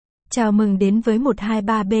Chào mừng đến với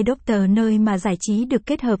 123b.doctor, nơi mà giải trí được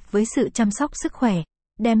kết hợp với sự chăm sóc sức khỏe,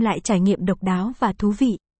 đem lại trải nghiệm độc đáo và thú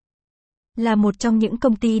vị. Là một trong những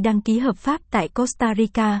công ty đăng ký hợp pháp tại Costa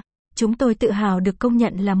Rica, chúng tôi tự hào được công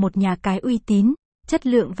nhận là một nhà cái uy tín, chất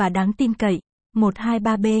lượng và đáng tin cậy.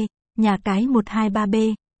 123b, nhà cái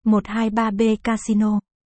 123b, 123b Casino.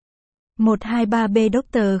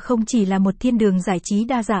 123b.doctor không chỉ là một thiên đường giải trí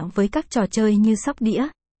đa dạng với các trò chơi như sóc đĩa,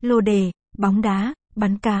 lô đề, bóng đá,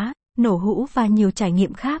 bắn cá, nổ hũ và nhiều trải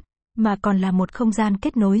nghiệm khác, mà còn là một không gian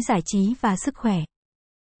kết nối giải trí và sức khỏe.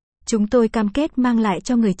 Chúng tôi cam kết mang lại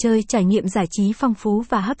cho người chơi trải nghiệm giải trí phong phú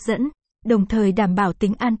và hấp dẫn, đồng thời đảm bảo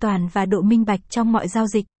tính an toàn và độ minh bạch trong mọi giao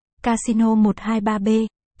dịch. Casino 123b,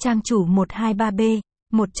 trang chủ 123b,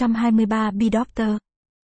 123b.doctor.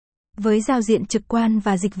 Với giao diện trực quan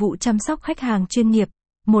và dịch vụ chăm sóc khách hàng chuyên nghiệp,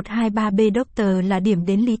 123b.doctor là điểm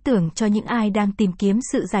đến lý tưởng cho những ai đang tìm kiếm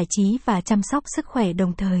sự giải trí và chăm sóc sức khỏe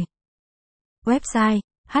đồng thời. Website: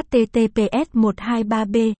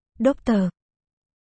 https://123b.doctor